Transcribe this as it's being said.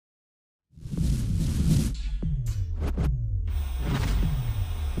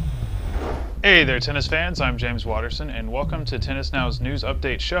Hey there, tennis fans. I'm James Watterson, and welcome to Tennis Now's News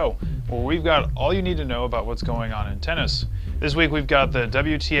Update Show, where we've got all you need to know about what's going on in tennis. This week we've got the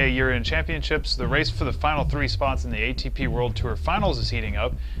WTA Year-End Championships, the race for the final 3 spots in the ATP World Tour Finals is heating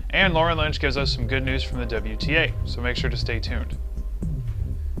up, and Lauren Lynch gives us some good news from the WTA, so make sure to stay tuned.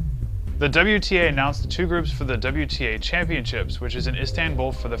 The WTA announced the 2 groups for the WTA Championships, which is in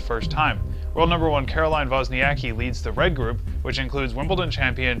Istanbul for the first time. World number 1 Caroline Wozniacki leads the red group, which includes Wimbledon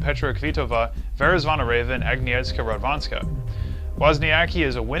champion Petra Kvitova, Vera Zvonareva, and Agnieszka Radwanska. Wozniacki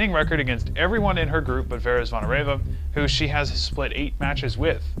has a winning record against everyone in her group but Vera Zvonareva, who she has split 8 matches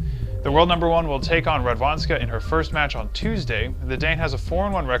with. The world number 1 will take on Radwanska in her first match on Tuesday. The Dane has a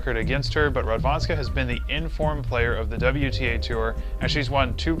 4-1 record against her, but Radwanska has been the in-form player of the WTA Tour, as she's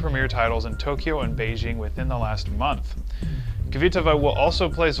won 2 premier titles in Tokyo and Beijing within the last month. Kvitova will also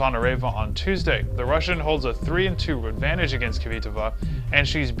play Zvonareva on Tuesday. The Russian holds a 3-2 advantage against Kvitova, and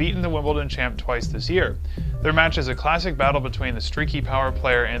she's beaten the Wimbledon champ twice this year. Their match is a classic battle between the streaky power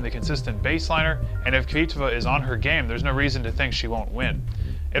player and the consistent baseliner, and if Kvitova is on her game, there's no reason to think she won't win.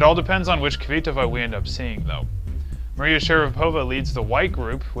 It all depends on which Kvitova we end up seeing, though. Maria Sharapova leads the white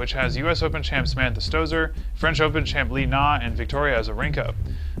group, which has US Open champ Samantha Stosur, French Open champ Li Na, and Victoria Azarenka.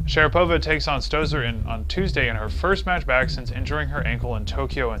 Sharapova takes on Stosur on Tuesday in her first match back since injuring her ankle in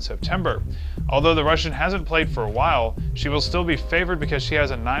Tokyo in September. Although the Russian hasn't played for a while, she will still be favored because she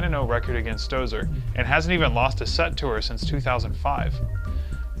has a 9-0 record against Stosur, and hasn't even lost a set to her since 2005.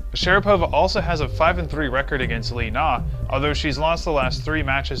 Sharapova also has a 5-3 record against Li Na, although she's lost the last 3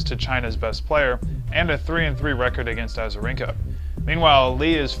 matches to China's best player, and a 3-3 record against Azarenka. Meanwhile,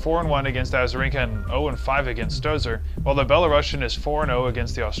 Li is 4-1 against Azarenka and 0-5 against Stosur, while the Belarusian is 4-0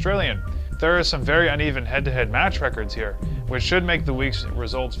 against the Australian. There are some very uneven head-to-head match records here, which should make the week's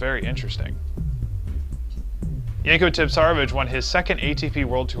results very interesting. Janko Tipsarevic won his second ATP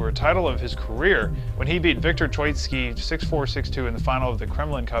World Tour title of his career when he beat Viktor Troicki 6-4, 6-2 in the final of the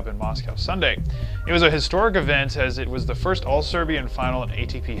Kremlin Cup in Moscow Sunday. It was a historic event as it was the first all-Serbian final in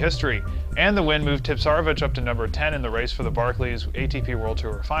ATP history, and the win moved Tipsarevic up to number 10 in the race for the Barclays ATP World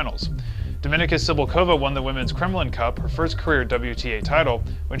Tour Finals. Dominika Sibylkova won the Women's Kremlin Cup, her first career WTA title,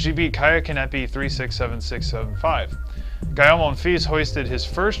 when she beat Kaia Kanepi 3-6, 7-6, 7-5. Gael Monfils hoisted his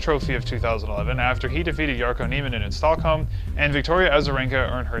first trophy of 2011 after he defeated Jarkko Nieminen in Stockholm, and Victoria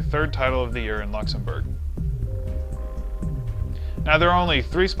Azarenka earned her 3rd title of the year in Luxembourg. Now, there are only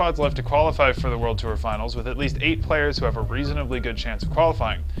 3 spots left to qualify for the World Tour Finals, with at least 8 players who have a reasonably good chance of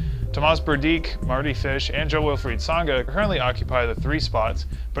qualifying. Tomas Berdych, Marty Fish, and Jo-Wilfried Tsonga currently occupy the 3 spots,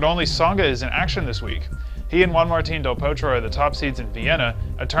 but only Tsonga is in action this week. He and Juan Martín del Potro are the top seeds in Vienna,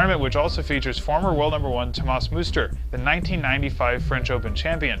 a tournament which also features former world number 1 Thomas Muster, the 1995 French Open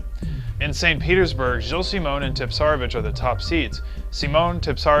champion. In St. Petersburg, Gilles Simon and Tipsarevic are the top seeds. Simon,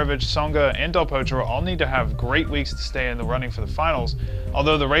 Tipsarevic, Tsonga, and del Potro all need to have great weeks to stay in the running for the finals,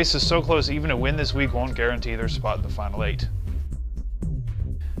 although the race is so close even a win this week won't guarantee their spot in the final 8.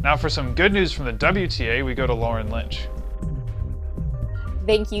 Now for some good news from the WTA, we go to Lauren Lynch.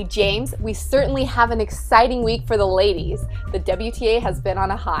 Thank you, James. We certainly have an exciting week for the ladies. The WTA has been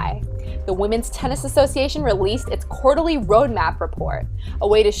on a high. The Women's Tennis Association released its quarterly roadmap report, a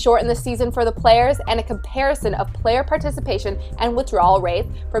way to shorten the season for the players and a comparison of player participation and withdrawal rates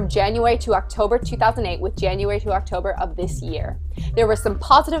from January to October 2008 with January to October of this year. There were some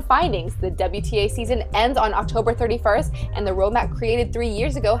positive findings. The WTA season ends on October 31st, and the roadmap created 3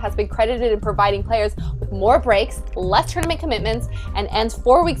 years ago has been credited in providing players with more breaks, less tournament commitments, and ends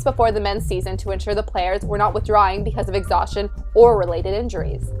 4 weeks before the men's season to ensure the players were not withdrawing because of exhaustion or related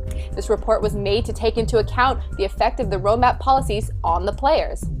injuries. This report was made to take into account the effect of the roadmap policies on the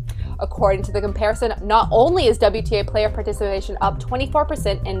players. According to the comparison, not only is WTA player participation up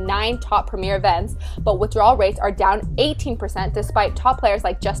 24% in 9 top premier events, but withdrawal rates are down 18% despite top players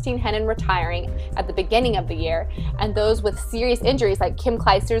like Justine Henin retiring at the beginning of the year, and those with serious injuries like Kim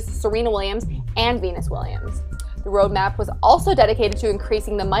Clijsters, Serena Williams, and Venus Williams. The roadmap was also dedicated to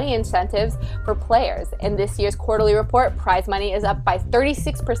increasing the money incentives for players. In this year's quarterly report, prize money is up by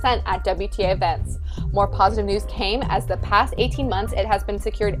 36% at WTA events. More positive news came as the past 18 months it has been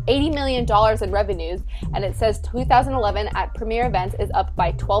secured $80 million in revenues, and it says 2011 at premier events is up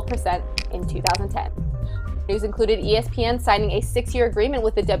by 12% in 2010. News included ESPN signing a 6-year agreement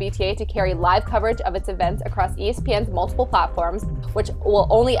with the WTA to carry live coverage of its events across ESPN's multiple platforms, which will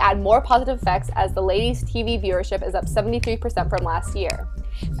only add more positive effects as the ladies' TV viewership is up 73% from last year.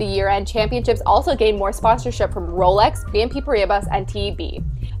 The year-end championships also gained more sponsorship from Rolex, BNP Paribas, and TEB.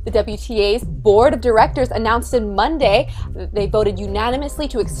 The WTA's board of directors announced on Monday that they voted unanimously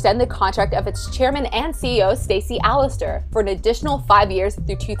to extend the contract of its chairman and CEO, Stacey Allaster, for an additional 5 years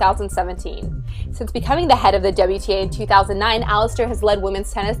through 2017. Since becoming the head of the WTA in 2009, Allaster has led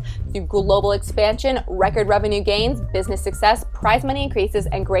women's tennis through global expansion, record revenue gains, business success, prize money increases,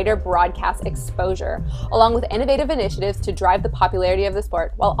 and greater broadcast exposure, along with innovative initiatives to drive the popularity of the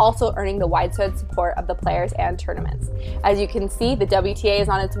sport while also earning the widespread support of the players and tournaments. As you can see, the WTA is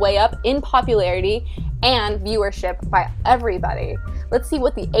on its way up in popularity and viewership by everybody. Let's see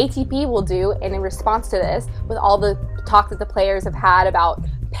what the ATP will do in response to this, with all the talk that the players have had about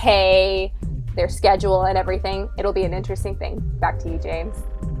pay, their schedule, and everything. It'll be an interesting thing. Back to you, James.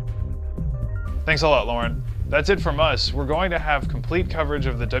 Thanks a lot, Lauren. That's it from us. We're going to have complete coverage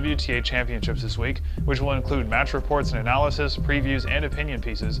of the WTA Championships this week, which will include match reports and analysis, previews, and opinion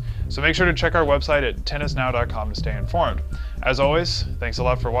pieces, so make sure to check our website at tennisnow.com to stay informed. As always, thanks a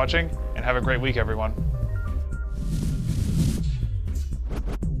lot for watching, and have a great week, everyone.